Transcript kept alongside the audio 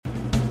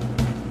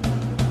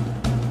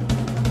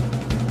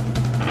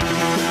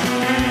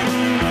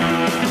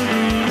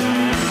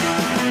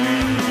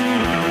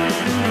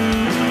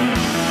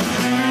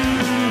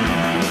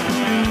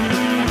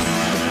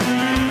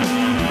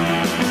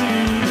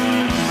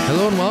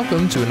Hello and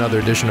welcome to another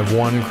edition of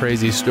One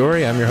Crazy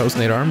Story. I'm your host,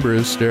 Nate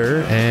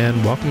Armbruster,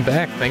 and welcome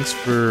back. Thanks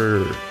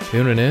for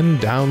tuning in,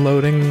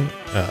 downloading,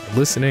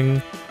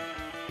 listening,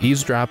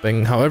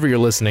 eavesdropping, however you're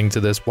listening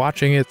to this,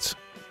 watching it,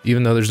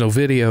 even though there's no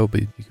video,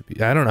 but you could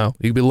be, I don't know,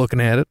 you could be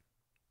looking at it.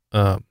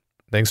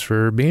 Thanks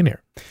for being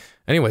here.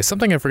 Anyway,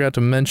 something I forgot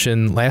to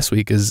mention last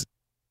week is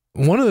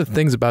one of the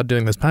things about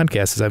doing this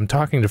podcast is I'm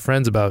talking to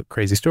friends about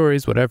crazy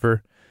stories,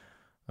 whatever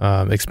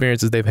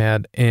experiences they've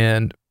had,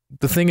 and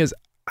the thing is,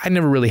 I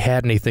never really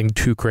had anything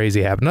too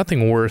crazy happen.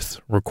 Nothing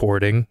worth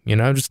recording,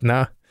 just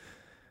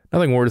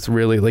nothing worth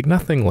really,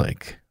 nothing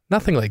like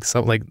something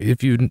like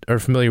if you are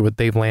familiar with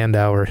Dave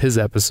Landau or his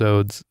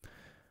episodes,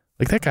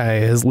 that guy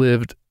has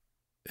lived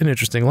an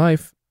interesting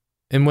life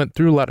and went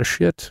through a lot of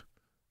shit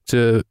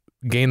to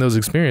gain those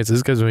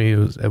experiences because when he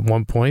was at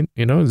one point,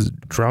 he was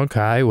drunk,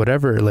 high,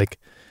 whatever,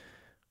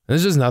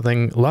 there's just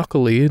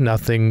luckily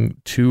nothing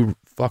too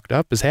fucked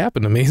up has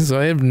happened to me. So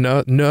I have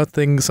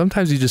nothing.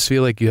 Sometimes you just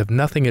feel like you have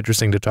nothing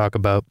interesting to talk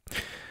about.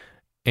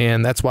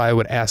 And that's why I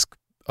would ask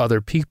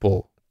other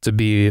people to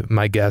be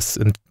my guests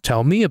and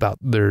tell me about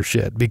their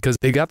shit because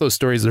they got those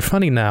stories. They're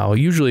funny now.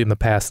 Usually in the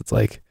past, it's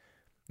at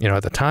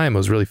the time it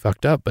was really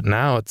fucked up, but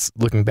now it's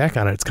looking back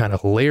on it, it's kind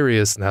of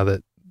hilarious now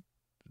that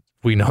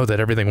we know that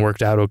everything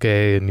worked out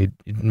okay and you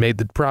made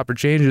the proper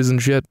changes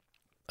and shit.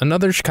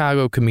 Another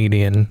Chicago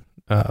comedian,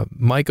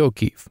 Mike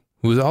O'Keefe,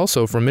 who is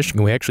also from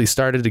Michigan. We actually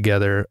started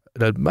together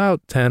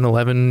about 10,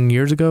 11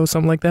 years ago,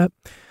 something like that.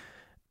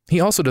 He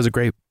also does a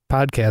great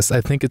podcast.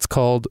 I think it's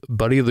called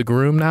Buddy of the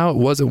Groom now. It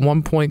was at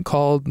one point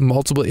called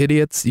Multiple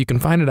Idiots. You can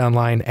find it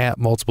online at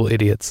Multiple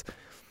Idiots.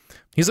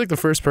 He's the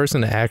first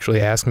person to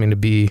actually ask me to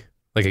be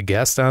a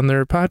guest on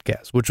their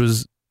podcast, which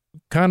was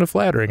kind of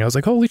flattering. I was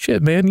like, holy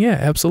shit, man. Yeah,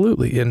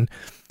 absolutely. And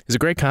it's a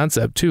great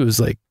concept too. Is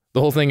the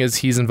whole thing is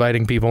he's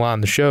inviting people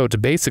on the show to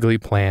basically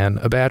plan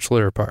a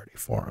bachelor party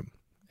for him.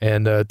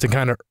 And to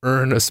kind of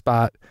earn a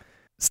spot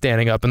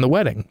standing up in the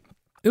wedding.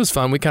 It was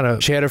fun. We kind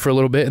of chatted for a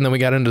little bit, and then we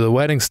got into the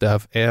wedding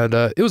stuff, and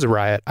it was a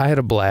riot. I had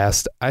a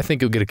blast. I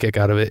think you'll get a kick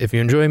out of it. If you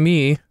enjoy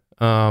me,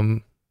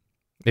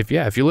 if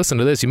you listen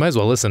to this, you might as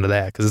well listen to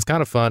that, because it's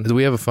kind of fun.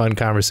 We have a fun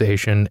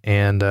conversation,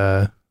 and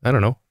I don't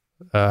know.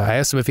 I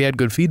asked him if he had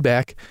good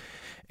feedback,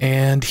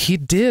 and he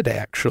did,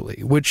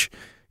 actually,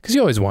 because you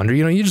always wonder,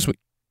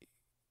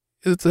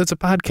 it's a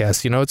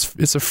podcast,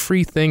 it's a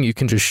free thing. You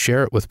can just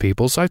share it with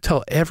people. So I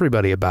tell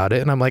everybody about it.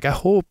 And I'm like, I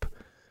hope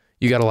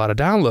you got a lot of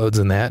downloads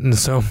in that. And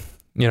so,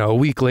 a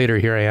week later,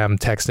 here I am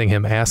texting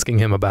him, asking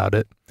him about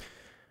it.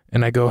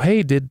 And I go,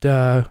 hey, did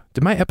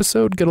my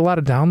episode get a lot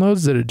of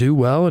downloads? Did it do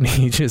well? And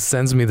he just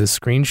sends me the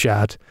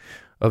screenshot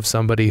of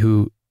somebody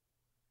who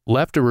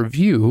left a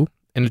review,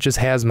 and it just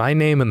has my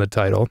name in the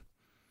title.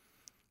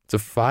 It's a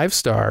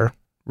 5-star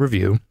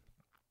review.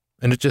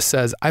 And it just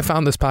says, I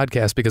found this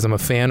podcast because I'm a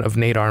fan of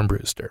Nate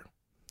Armbruster.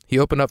 He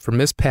opened up for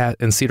Miss Pat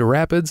in Cedar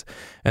Rapids,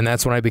 and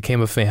that's when I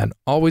became a fan.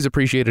 Always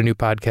appreciate a new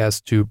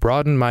podcast to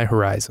broaden my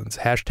horizons.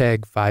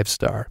 Hashtag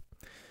 5-star.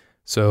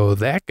 So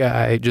that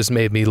guy just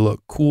made me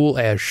look cool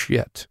as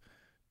shit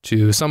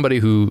to somebody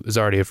who is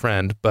already a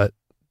friend. But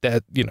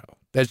that,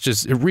 that's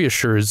just, it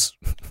reassures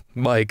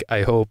Mike,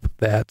 I hope,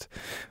 that,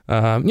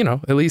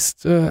 at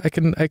least I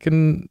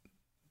can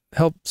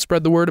help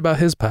spread the word about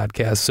his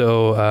podcast.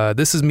 So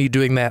this is me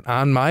doing that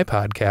on my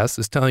podcast,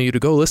 is telling you to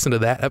go listen to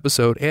that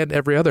episode and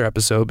every other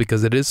episode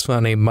because it is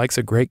funny. Mike's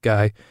a great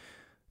guy,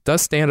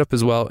 does stand up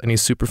as well, and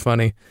he's super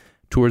funny,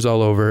 tours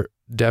all over.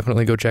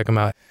 Definitely go check him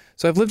out.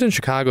 So I've lived in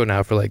Chicago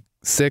now for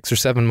 6 or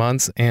 7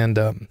 months,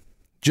 and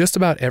just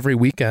about every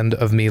weekend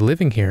of me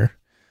living here,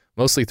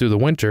 mostly through the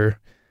winter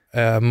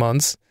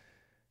months,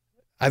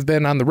 I've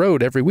been on the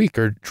road every week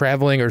or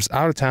traveling or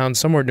out of town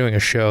somewhere doing a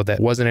show that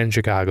wasn't in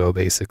Chicago,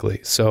 basically.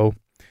 So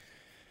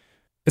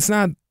it's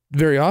not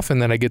very often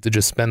that I get to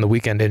just spend the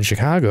weekend in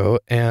Chicago,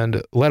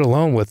 and let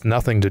alone with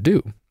nothing to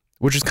do,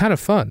 which is kind of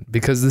fun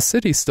because the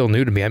city's still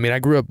new to me. I mean, I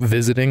grew up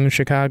visiting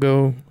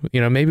Chicago.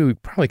 Maybe we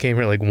probably came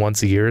here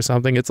once a year or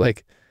something. It's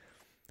like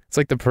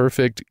the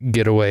perfect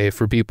getaway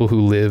for people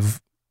who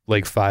live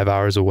 5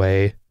 hours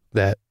away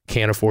that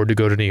can't afford to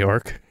go to New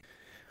York.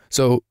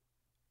 So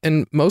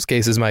in most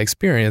cases, my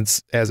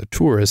experience as a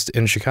tourist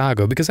in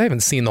Chicago, because I haven't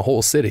seen the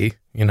whole city,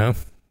 and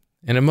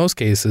in most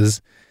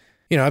cases,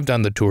 I've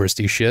done the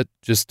touristy shit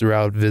just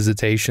throughout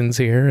visitations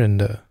here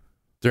and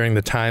during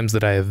the times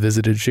that I have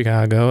visited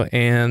Chicago.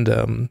 And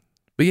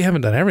but you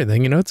haven't done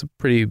everything. It's a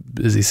pretty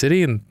busy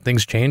city and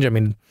things change. I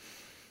mean,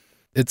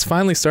 it's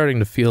finally starting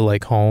to feel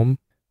like home.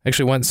 I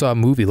actually went and saw a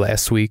movie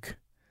last week.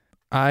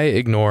 I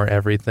ignore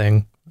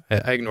everything.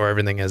 I ignore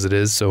everything as it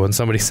is. So when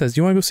somebody says, "Do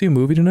you want to go see a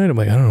movie tonight?" I'm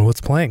like, I don't know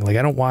what's playing.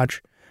 I don't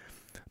watch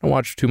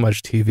too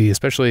much TV,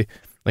 especially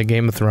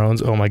Game of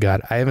Thrones. Oh my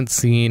God, I haven't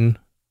seen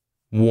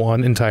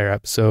one entire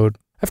episode.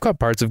 I've caught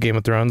parts of Game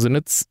of Thrones,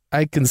 and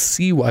I can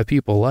see why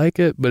people like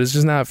it, but it's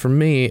just not for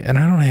me. And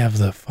I don't have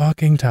the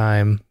fucking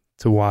time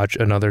to watch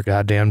another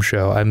goddamn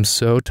show. I'm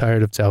so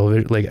tired of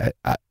television.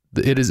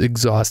 It is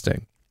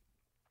exhausting.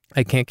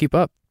 I can't keep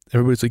up.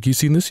 Everybody's like, "You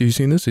seen this? You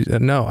seen this?"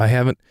 No, I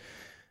haven't.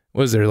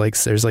 Was there like,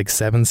 there's like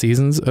 7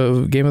 seasons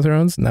of Game of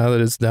Thrones now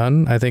that it's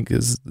done? I think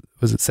was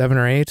it 7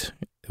 or 8?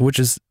 Which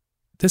is,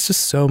 this is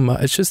so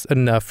much. It's just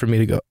enough for me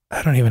to go,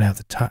 I don't even have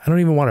the time. I don't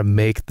even want to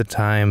make the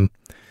time.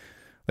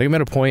 Like, I'm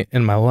at a point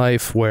in my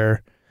life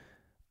where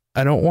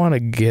I don't want to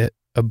get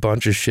a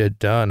bunch of shit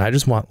done. I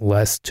just want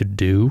less to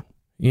do.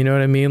 You know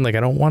what I mean? Like, I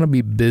don't want to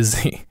be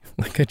busy.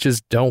 Like, I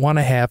just don't want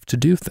to have to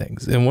do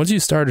things. And once you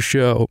start a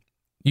show,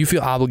 you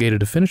feel obligated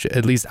to finish it.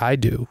 At least I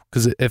do.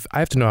 Because if I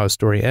have to know how a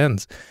story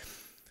ends.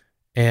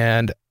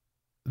 And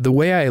the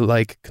way I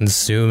like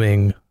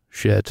consuming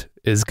shit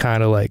is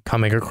kind of like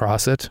coming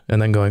across it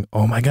and then going,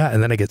 oh my God.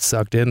 And then I get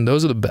sucked in.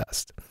 Those are the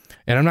best.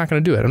 And I'm not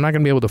going to do it. I'm not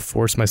going to be able to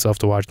force myself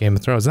to watch Game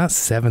of Thrones. It's not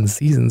 7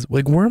 seasons.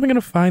 Like, where am I going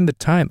to find the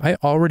time? I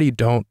already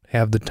don't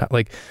have the time.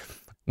 Like,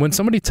 when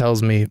somebody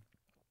tells me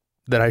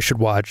that I should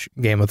watch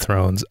Game of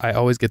Thrones, I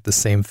always get the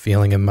same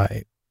feeling in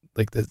my,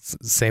 like the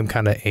same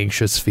kind of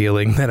anxious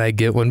feeling that I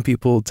get when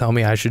people tell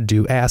me I should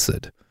do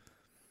acid.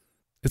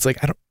 It's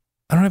like, I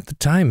don't have the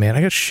time, man.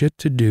 I got shit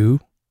to do.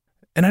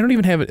 And I don't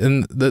even have it.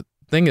 And the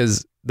thing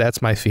is,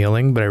 that's my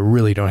feeling, but I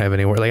really don't have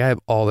anywhere. Like, I have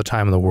all the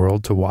time in the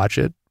world to watch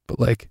it, but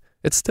like,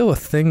 it's still a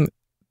thing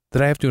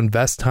that I have to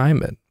invest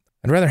time in.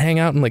 I'd rather hang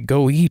out and like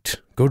go eat,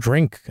 go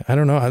drink. I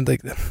don't know. I'm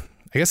like, I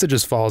guess it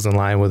just falls in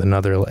line with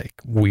another like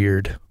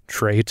weird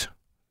trait.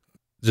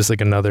 Just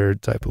like another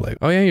type of like,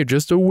 oh yeah, you're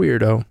just a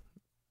weirdo.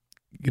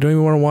 You don't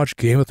even want to watch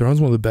Game of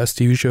Thrones, one of the best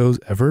TV shows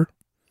ever.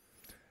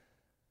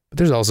 But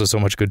there's also so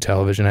much good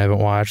television I haven't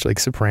watched, like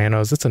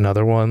Sopranos. That's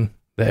another one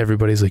that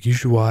everybody's like, you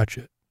should watch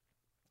it.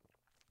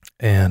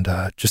 And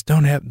just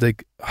don't have,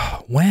 like,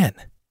 when?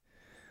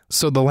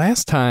 So the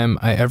last time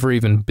I ever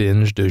even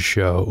binged a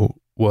show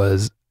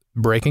was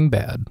Breaking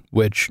Bad,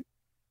 which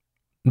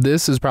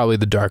this is probably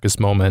the darkest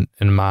moment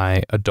in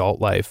my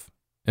adult life.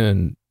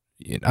 And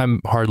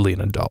I'm hardly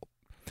an adult.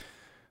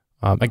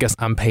 I guess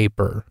on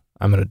paper,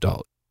 I'm an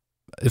adult.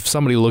 If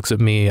somebody looks at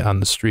me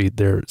on the street,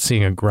 they're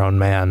seeing a grown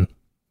man.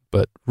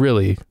 But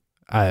really,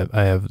 I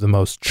have the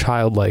most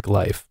childlike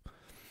life.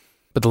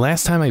 But the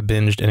last time I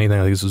binged anything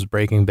like this was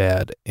Breaking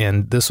Bad.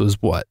 And this was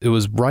what? It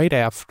was right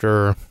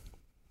after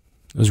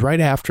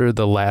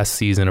the last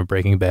season of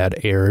Breaking Bad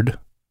aired.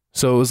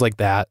 So it was like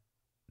that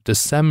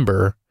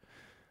December.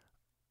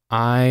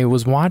 I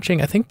was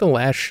watching, I think the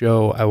last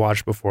show I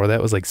watched before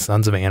that was like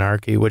Sons of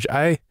Anarchy, which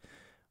I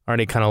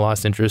already kind of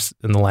lost interest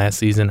in the last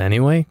season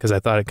anyway, because I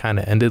thought it kind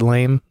of ended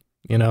lame.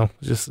 You know,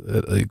 just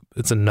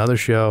it's another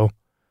show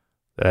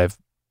that I've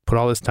put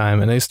all this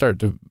time, and they start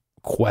to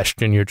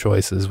question your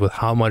choices with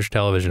how much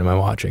television am I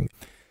watching.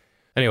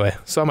 Anyway,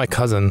 saw my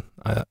cousin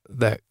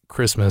that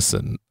Christmas,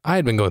 and I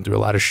had been going through a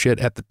lot of shit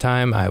at the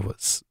time. I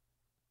was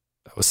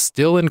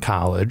still in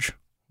college,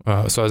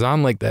 so I was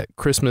on like that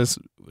Christmas,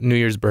 New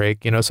Year's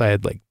break, you know, so I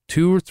had like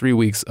 2 or 3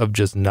 weeks of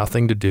just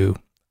nothing to do.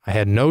 I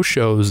had no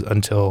shows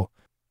until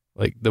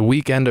like the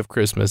weekend of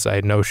Christmas. I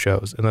had no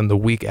shows, and then the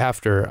week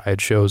after I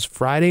had shows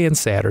Friday and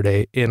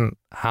Saturday in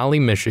Holly,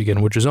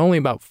 Michigan, which is only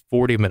about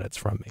 40 minutes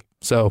from me.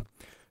 So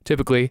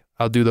typically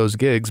I'll do those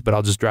gigs, but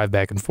I'll just drive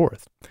back and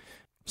forth.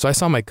 So I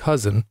saw my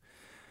cousin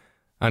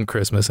on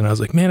Christmas, and I was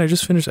like, man, I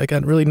just finished, I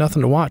got really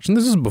nothing to watch. And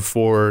this is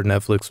before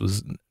Netflix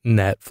was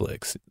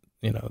Netflix.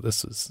 You know,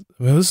 this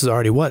is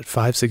already what,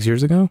 5-6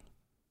 years ago?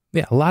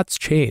 Yeah, a lot's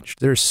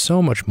changed. There's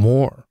so much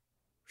more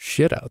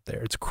shit out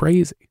there. It's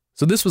crazy.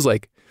 So this was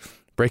like,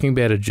 Breaking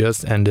Bad had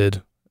just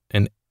ended,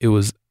 and it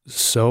was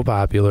so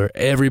popular.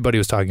 Everybody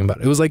was talking about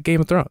it. It was like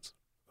Game of Thrones.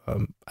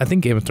 I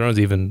think Game of Thrones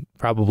even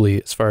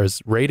probably, as far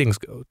as ratings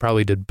go,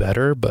 probably did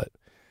better, but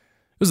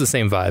it was the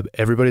same vibe.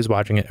 Everybody's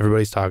watching it.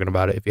 Everybody's talking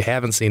about it. If you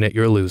haven't seen it,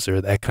 you're a loser,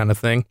 that kind of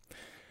thing.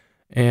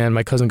 And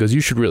my cousin goes,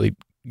 you should really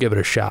give it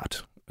a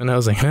shot. And I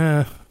was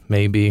like,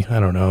 maybe. I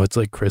don't know. It's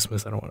like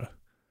Christmas. I don't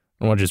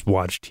want to just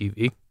watch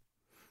TV.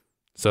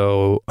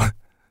 So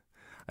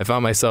I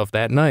found myself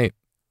that night,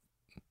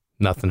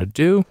 nothing to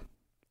do,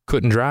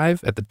 couldn't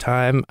drive. At the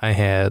time,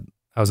 I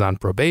was on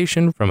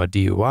probation from a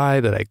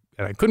DUI that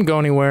I couldn't go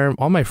anywhere.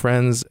 All my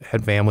friends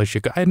had family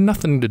shit. I had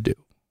nothing to do.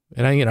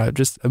 And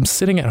I'm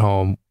sitting at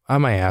home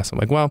on my ass. I'm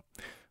like, well,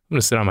 I'm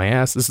going to sit on my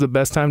ass. This is the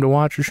best time to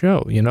watch a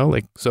show, you know?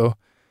 Like, so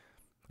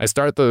I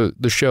start the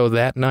show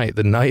that night,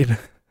 the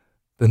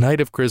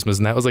night of Christmas,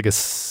 and that was like a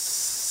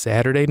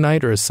Saturday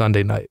night or a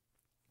Sunday night.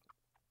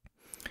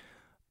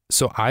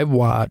 So I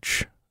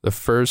watch the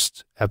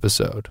first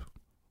episode,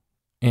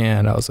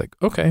 and I was like,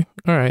 okay,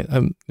 all right,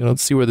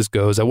 let's see where this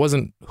goes. I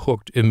wasn't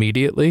hooked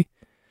immediately,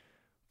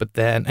 but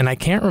then, and I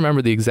can't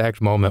remember the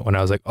exact moment when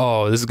I was like,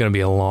 oh, this is going to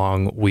be a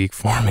long week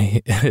for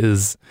me.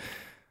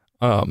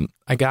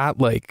 I got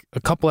like a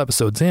couple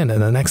episodes in,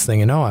 and the next thing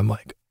you know, I'm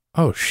like,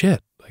 oh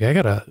shit, like I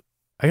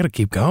gotta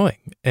keep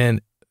going.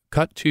 And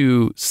cut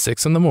to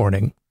 6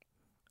 a.m.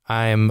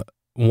 I'm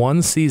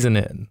 1 season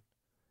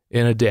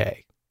in a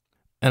day.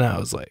 And I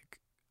was like,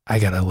 I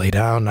gotta lay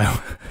down.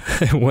 I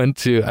went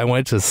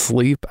to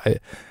sleep.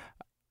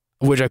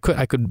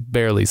 I could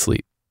barely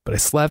sleep, but I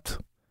slept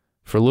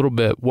for a little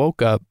bit,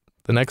 woke up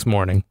the next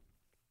morning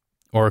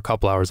or a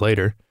couple hours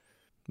later. I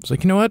was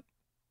like, you know what?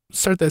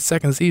 start that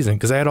second season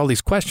because I had all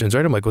these questions,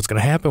 right? I'm like, what's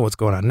going to happen? What's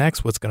going on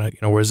next? What's going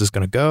to, where's this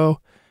going to go?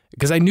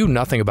 Because I knew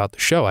nothing about the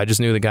show. I just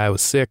knew the guy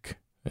was sick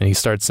and he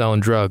started selling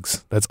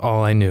drugs. That's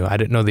all I knew. I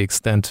didn't know the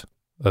extent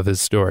of his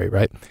story,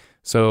 right?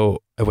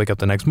 So I wake up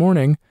the next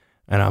morning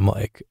and I'm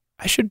like,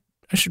 I should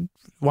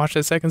watch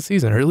that second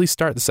season, or at least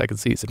start the second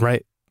season,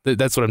 right?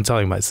 That's what I'm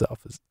telling myself,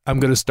 is I'm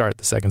going to start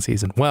the second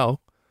season.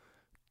 Well,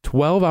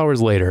 12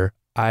 hours later,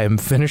 I am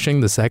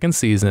finishing the second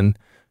season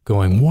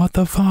going, what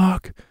the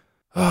fuck?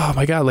 Oh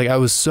my God. Like, I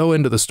was so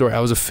into the story. I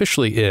was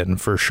officially in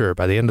for sure.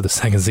 By the end of the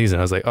second season,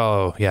 I was like,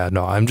 oh yeah,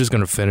 no, I'm just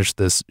going to finish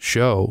this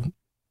show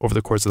over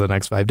the course of the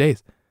next 5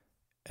 days.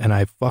 And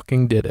I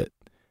fucking did it.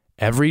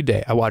 Every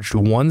day. I watched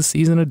one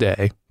season a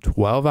day,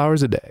 12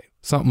 hours a day,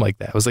 something like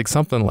that. It was like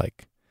something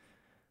like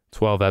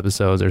 12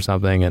 episodes or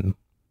something, and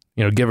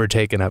give or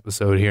take an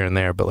episode here and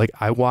there. But like,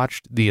 I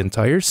watched the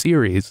entire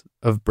series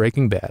of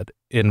Breaking Bad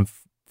in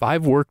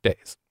 5 work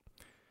days.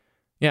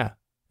 Yeah.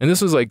 And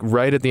this was like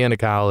right at the end of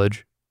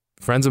college.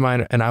 Friends of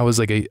mine, and I was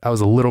a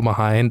little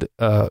behind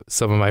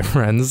some of my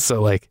friends.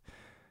 So like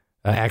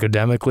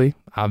academically,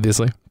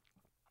 obviously,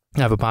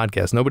 I have a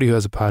podcast. Nobody who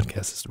has a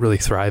podcast is really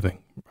thriving,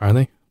 are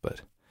they?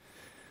 But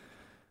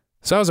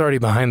so I was already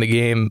behind the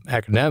game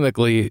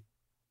academically.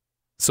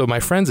 So my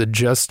friends had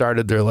just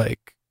started their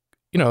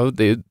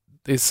they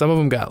some of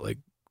them got like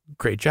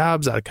great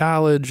jobs out of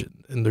college,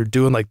 and they're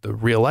doing like the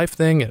real life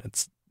thing, and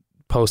it's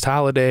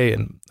post-holiday.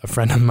 And a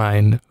friend of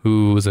mine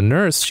who was a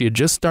nurse, she had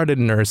just started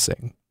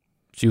nursing.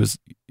 She was,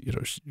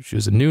 she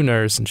was a new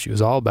nurse and she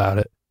was all about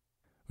it.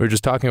 We were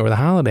just talking over the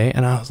holiday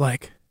and I was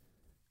like,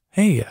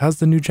 hey, how's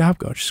the new job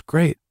going? She's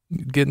great.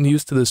 Getting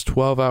used to this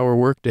 12-hour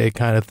workday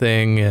kind of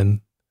thing.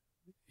 And,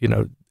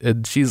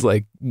 and she's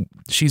like,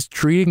 she's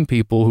treating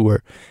people who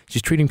are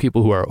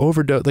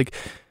overdosed. Like,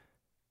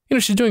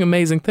 she's doing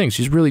amazing things.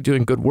 She's really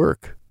doing good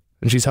work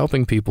and she's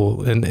helping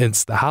people. And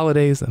it's the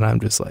holidays. And I'm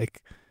just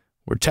like,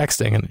 we're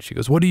texting and she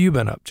goes, what have you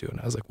been up to?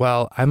 And I was like,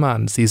 well, I'm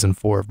on season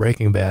 4 of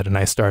Breaking Bad and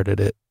I started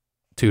it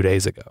 2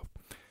 days ago.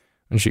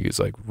 And she was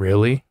like,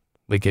 really?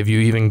 Like, have you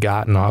even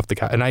gotten off the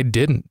couch? And I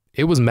didn't.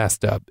 It was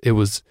messed up. It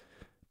was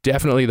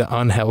definitely the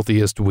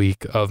unhealthiest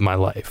week of my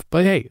life.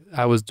 But hey,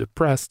 I was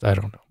depressed. I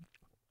don't know.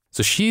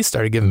 So she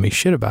started giving me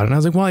shit about it. And I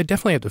was like, well, I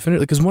definitely have to finish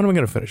it, because when am I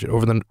going to finish it?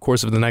 Over the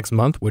course of the next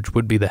month, which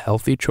would be the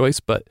healthy choice.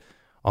 But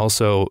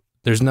also,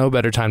 there's no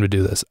better time to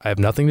do this. I have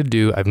nothing to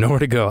do. I have nowhere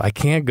to go. I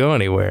can't go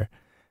anywhere.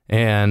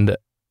 And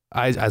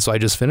so I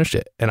just finished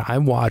it, and I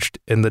watched,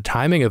 and the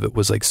timing of it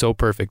was like so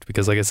perfect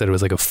because, like I said, it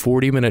was like a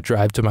 40-minute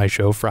drive to my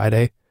show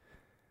Friday.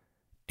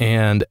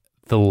 And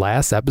the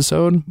last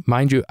episode,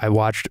 mind you, I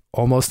watched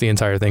almost the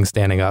entire thing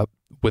standing up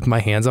with my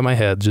hands on my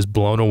head, just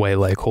blown away,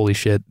 like, holy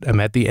shit, I'm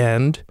at the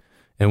end,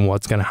 and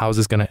how's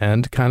this going to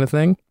end kind of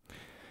thing.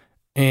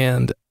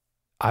 And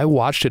I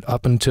watched it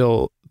up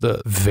until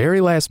the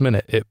very last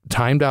minute. It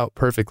timed out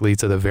perfectly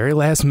to the very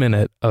last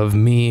minute of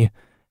me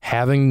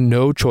having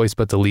no choice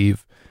but to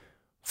leave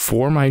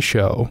for my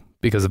show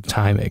because of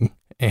timing.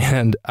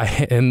 And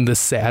the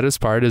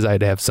saddest part is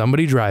I'd have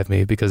somebody drive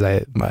me because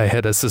I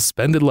had a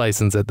suspended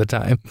license at the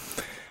time.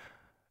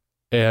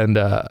 And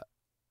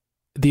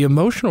the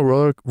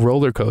emotional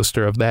roller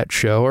coaster of that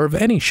show, or of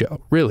any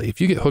show, really, if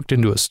you get hooked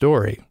into a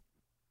story,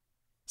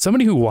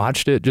 somebody who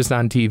watched it just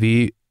on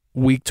TV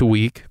week to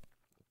week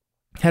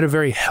had a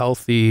very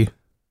healthy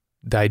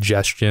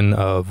digestion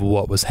of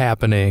what was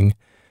happening.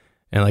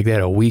 And like, they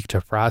had a week to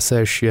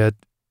process shit.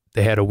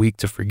 They had a week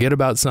to forget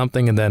about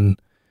something and then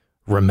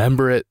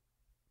remember it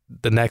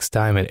the next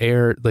time it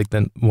aired, like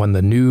then when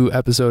the new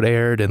episode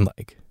aired. And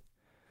like,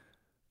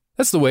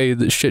 that's the way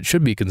the shit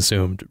should be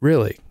consumed,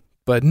 really.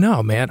 But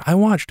no, man, I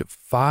watched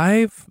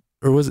 5,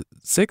 or was it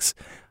 6?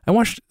 I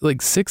watched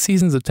like 6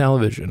 seasons of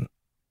television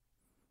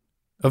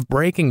of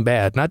Breaking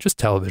Bad, not just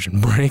television,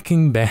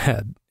 Breaking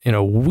Bad in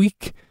a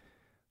week.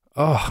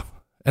 Oh,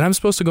 and I'm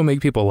supposed to go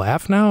make people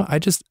laugh now?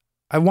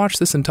 I watched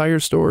this entire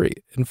story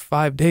in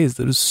 5 days.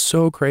 That was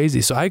so crazy.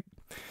 So I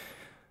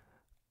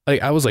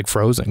was like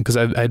frozen because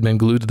I'd been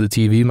glued to the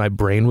TV. My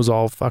brain was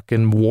all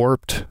fucking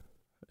warped,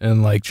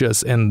 and like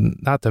and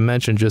not to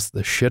mention just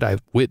the shit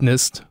I've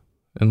witnessed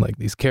and like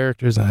these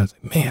characters. And I was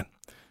like, man.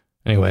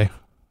 Anyway,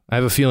 I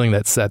have a feeling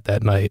that set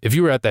that night. If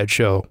you were at that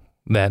show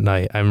that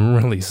night, I'm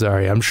really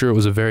sorry. I'm sure it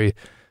was a very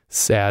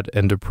sad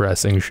and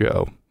depressing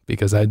show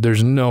because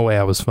there's no way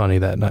I was funny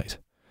that night.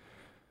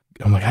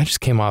 I'm like, I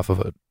just came off of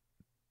a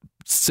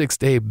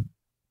 6-day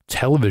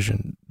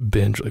television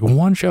binge, like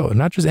one show,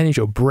 not just any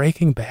show,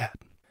 Breaking Bad.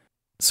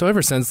 So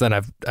ever since then,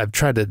 I've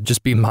tried to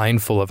just be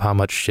mindful of how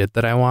much shit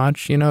that I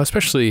watch,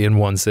 especially in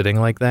one sitting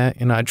like that.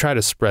 I try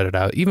to spread it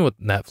out. Even with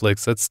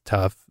Netflix, that's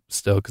tough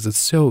still because it's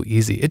so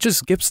easy. It just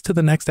skips to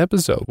the next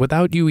episode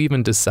without you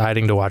even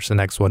deciding to watch the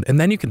next one. And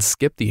then you can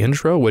skip the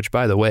intro, which,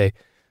 by the way,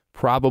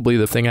 probably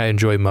the thing I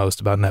enjoy most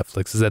about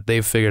Netflix is that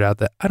they've figured out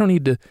that I don't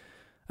need to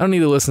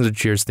listen to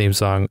Cheers theme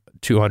song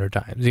 200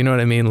 times. You know what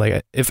I mean?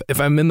 Like, if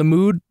I'm in the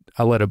mood,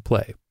 I'll let it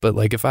play. But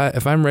like, if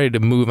I'm ready to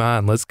move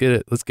on, let's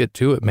get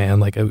to it, man.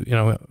 Like,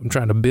 I'm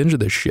trying to binge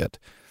this shit.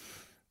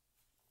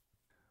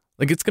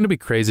 Like, it's going to be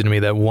crazy to me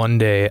that one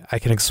day I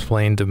can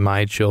explain to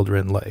my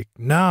children, like,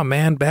 nah,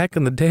 man, back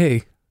in the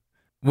day,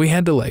 we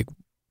had to, like,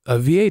 a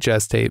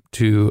VHS tape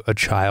to a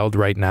child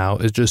right now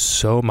is just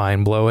so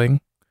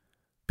mind-blowing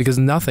because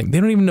they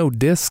don't even know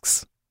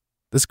discs.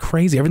 That's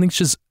crazy. Everything's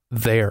just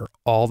there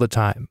all the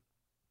time.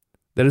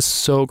 That is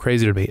so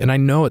crazy to me. And I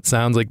know it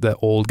sounds like that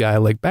old guy,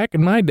 like back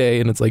in my day,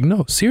 and it's like,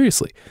 no,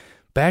 seriously.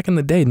 Back in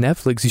the day,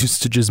 Netflix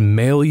used to just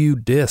mail you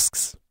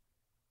discs,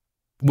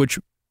 which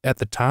at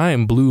the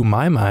time blew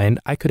my mind.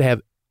 I could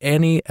have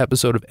any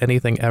episode of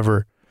anything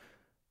ever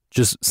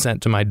just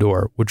sent to my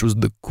door, which was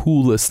the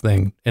coolest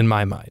thing in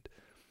my mind.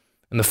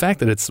 And the fact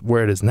that it's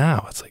where it is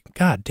now, it's like,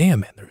 God damn,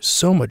 man, there's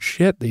so much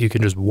shit that you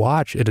can just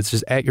watch and it's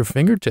just at your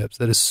fingertips.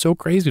 That is so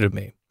crazy to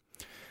me.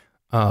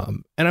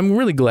 And I'm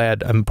really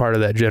glad I'm part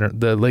of that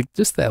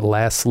just that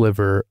last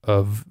sliver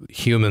of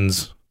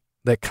humans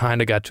that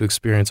kind of got to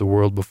experience a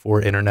world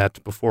before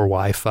internet, before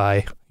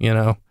Wi-Fi, you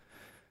know,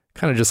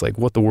 kind of just like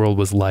what the world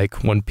was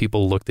like when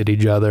people looked at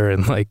each other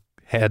and like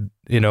had,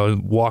 you know,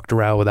 walked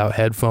around without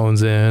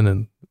headphones in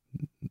and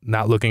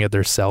not looking at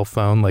their cell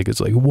phone. Like,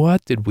 it's like,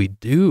 what did we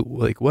do?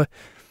 Like, what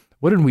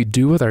did we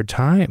do with our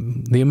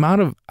time? The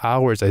amount of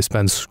hours I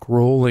spend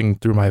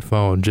scrolling through my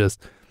phone,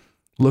 just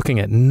looking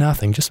at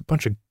nothing, just a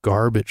bunch of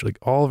garbage, like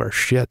all of our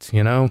shit,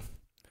 you know?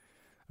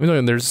 I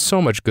mean, there's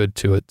so much good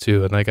to it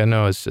too. And like, I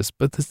know it's just,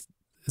 but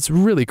it's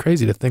really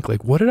crazy to think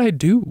like, what did I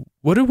do?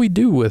 What did we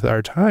do with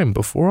our time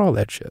before all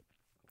that shit?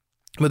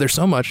 But there's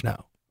so much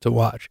now to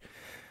watch.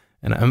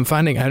 And I'm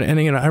finding,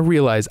 and you know, I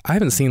realize I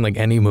haven't seen like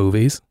any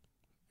movies.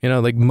 You know,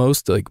 like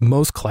most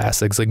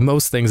classics, like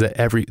most things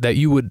that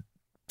you would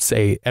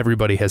say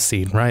everybody has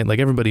seen, right? Like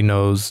everybody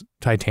knows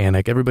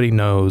Titanic,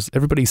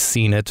 everybody's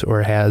seen it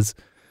or has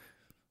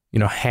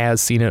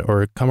seen it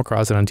or come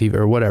across it on TV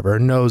or whatever,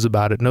 knows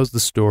about it, knows the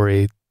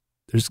story.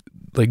 There's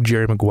like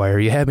Jerry Maguire,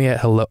 you had me at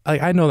hello.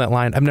 I know that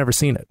line. I've never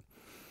seen it.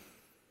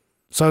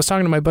 So I was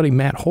talking to my buddy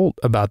Matt Holt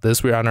about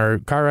this. We were on our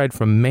car ride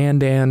from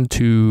Mandan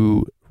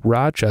to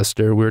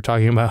Rochester. We were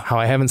talking about how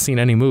I haven't seen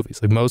any movies,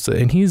 like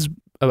and he's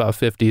about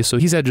 50, so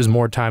he's had just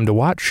more time to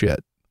watch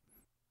shit.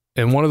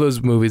 And one of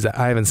those movies that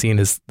I haven't seen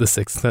is The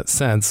Sixth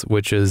Sense,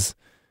 which is,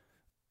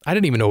 I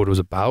didn't even know what it was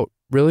about,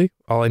 really.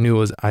 All I knew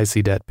was I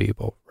see dead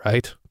people,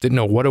 right? Didn't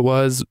know what it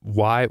was,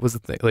 why it was a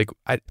thing. Like,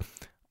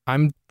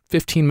 I'm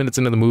 15 minutes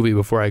into the movie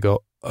before I go,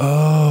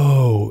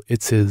 oh,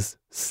 it's his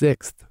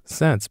sixth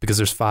sense, because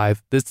there's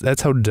 5.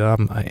 That's how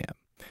dumb I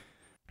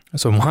am.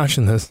 So I'm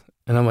watching this,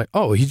 and I'm like,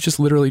 oh, he just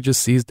literally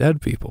just sees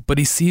dead people. But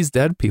he sees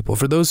dead people.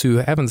 For those who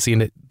haven't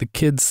seen it, the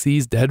kid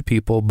sees dead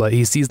people, but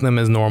he sees them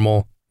as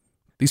normal.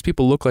 These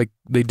people look like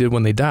they did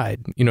when they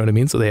died. You know what I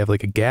mean? So they have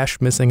like a gash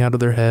missing out of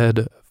their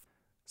head.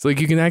 So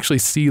like you can actually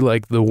see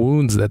like the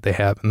wounds that they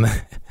have. And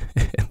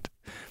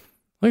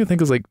I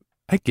think is like,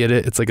 I get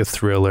it. It's like a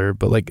thriller,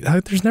 but like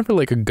there's never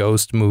like a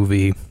ghost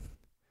movie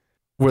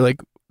where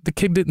like the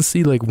kid didn't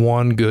see like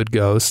one good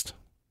ghost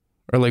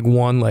or like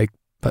one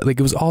but like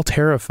it was all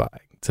terrifying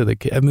to the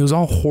kid. I mean, it was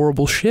all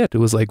horrible shit. It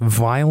was like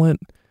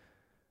violent,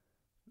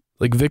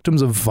 like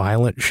victims of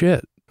violent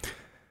shit.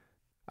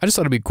 I just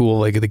thought it'd be cool.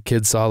 Like the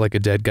kid saw like a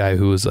dead guy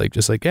who was like,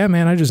 just like, yeah,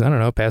 man, I don't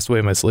know, passed away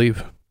in my sleep.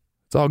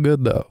 It's all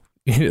good though.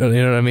 You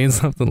know what I mean?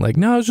 Something like,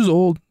 no, I was just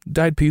old,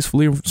 died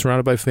peacefully,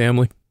 surrounded by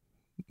family.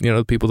 You know,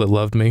 the people that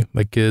loved me,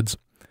 my kids.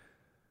 It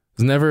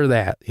was never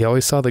that. He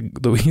always saw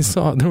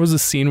there was a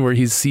scene where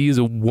he sees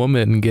a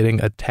woman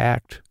getting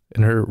attacked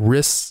and her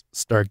wrists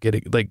start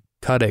getting like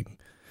cutting.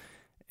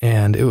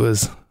 And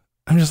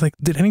I'm just like,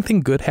 did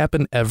anything good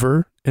happen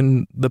ever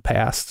in the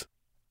past?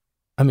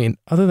 I mean,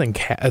 other than,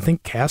 I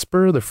think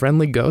Casper, the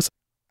friendly ghost,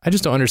 I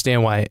just don't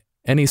understand why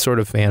any sort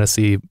of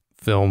fantasy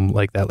film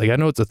like that, like I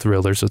know it's a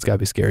thriller, so it's gotta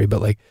be scary,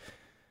 but like,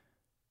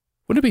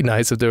 wouldn't it be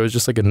nice if there was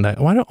just like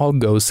why don't all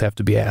ghosts have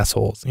to be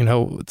assholes? You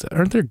know,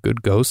 aren't there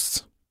good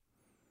ghosts?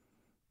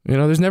 You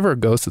know, there's never a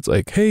ghost that's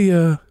like,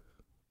 hey,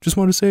 just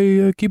want to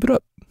say, keep it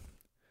up.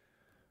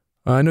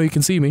 I know you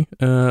can see me,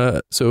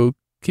 so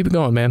keep it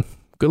going, man.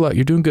 Good luck.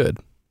 You're doing good.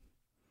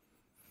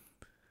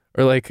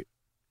 Or like,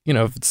 you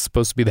know, if it's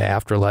supposed to be the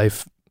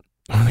afterlife,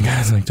 one of the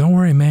guys like, don't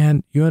worry,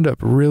 man. You end up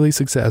really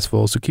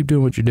successful, so keep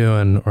doing what you're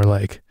doing. Or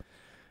like,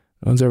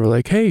 no one's ever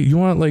like, hey, you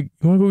want to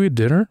go get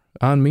dinner?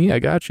 On me, I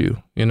got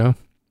you, you know?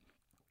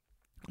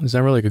 There's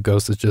never like a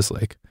ghost that's just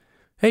like,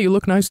 hey, you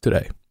look nice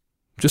today.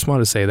 Just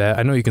want to say that.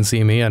 I know you can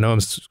see me. I know I'm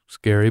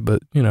scary,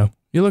 but, you know,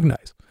 you look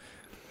nice.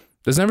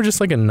 There's never just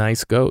like a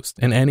nice ghost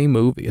in any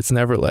movie. It's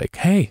never like,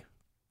 hey,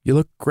 you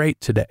look great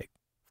today.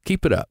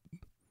 Keep it up.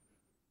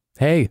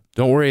 Hey,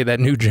 don't worry,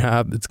 that new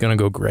job, it's going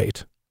to go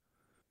great.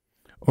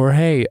 Or,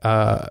 hey,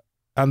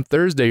 on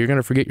Thursday, you're going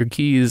to forget your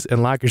keys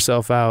and lock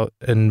yourself out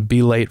and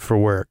be late for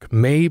work.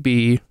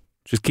 Maybe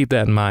just keep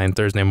that in mind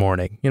Thursday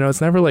morning. You know,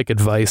 it's never like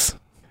advice.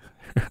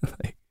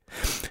 Like,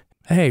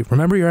 hey,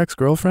 remember your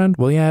ex-girlfriend?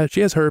 Well, yeah,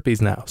 she has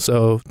herpes now,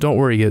 so don't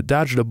worry, you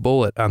dodged a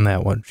bullet on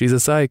that one. She's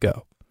a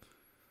psycho.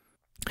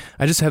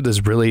 I just have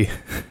this really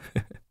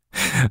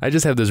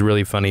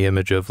funny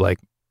image of like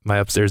my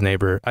upstairs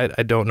neighbor. I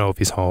don't know if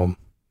he's home.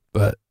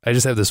 but I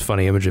just have this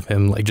funny image of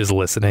him like just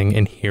listening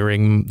and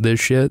hearing this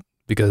shit,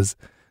 because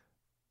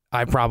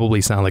I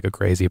probably sound like a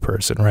crazy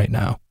person right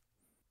now.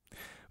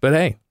 But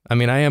hey, I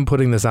mean, I am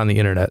putting this on the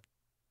internet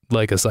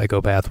like a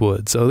psychopath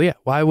would. So yeah,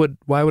 why would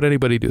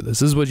anybody do this?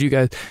 This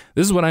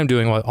is what I'm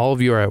doing while all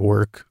of you are at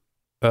work.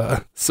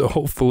 So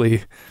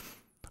hopefully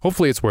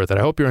it's worth it.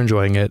 I hope you're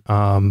enjoying it.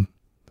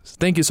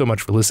 Thank you so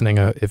much for listening.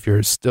 If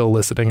you're still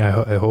listening,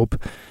 I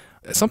hope.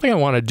 Something I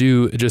want to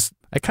do,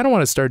 I kind of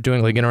want to start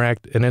doing like an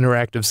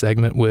interactive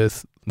segment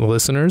with the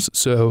listeners.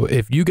 So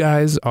if you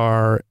guys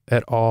are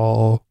at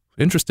all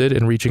interested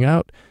in reaching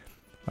out,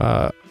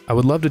 I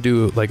would love to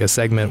do like a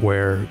segment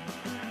where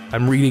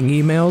I'm reading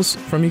emails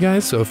from you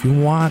guys. So if you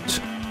want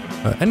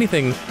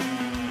anything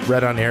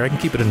read on air, I can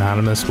keep it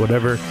anonymous,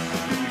 whatever.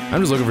 I'm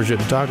just looking for shit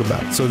to talk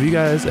about. So if you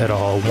guys at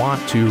all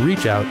want to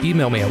reach out,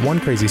 email me at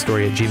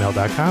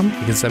onecrazystory@gmail.com. You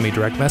can send me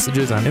direct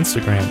messages on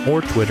Instagram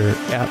or Twitter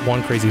at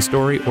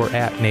onecrazystory or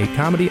at Nate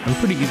Comedy. I'm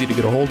pretty easy to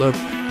get a hold of.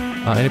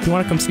 And if you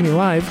want to come see me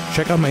live,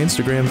 check out my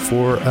Instagram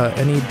for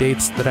any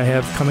dates that I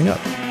have coming up.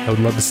 I would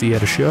love to see you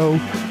at a show.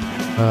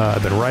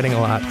 I've been writing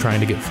a lot, trying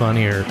to get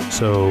funnier.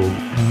 So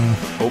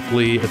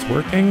hopefully it's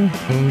working.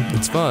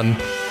 It's fun.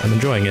 I'm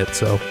enjoying it.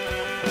 So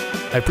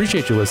I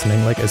appreciate you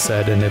listening, like I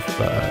said, and if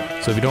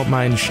you don't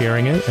mind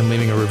sharing it and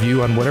leaving a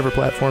review on whatever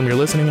platform you're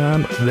listening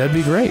on, that'd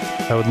be great.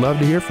 I would love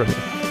to hear from you.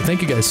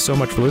 Thank you guys so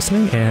much for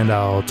listening, and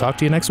I'll talk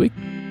to you next week.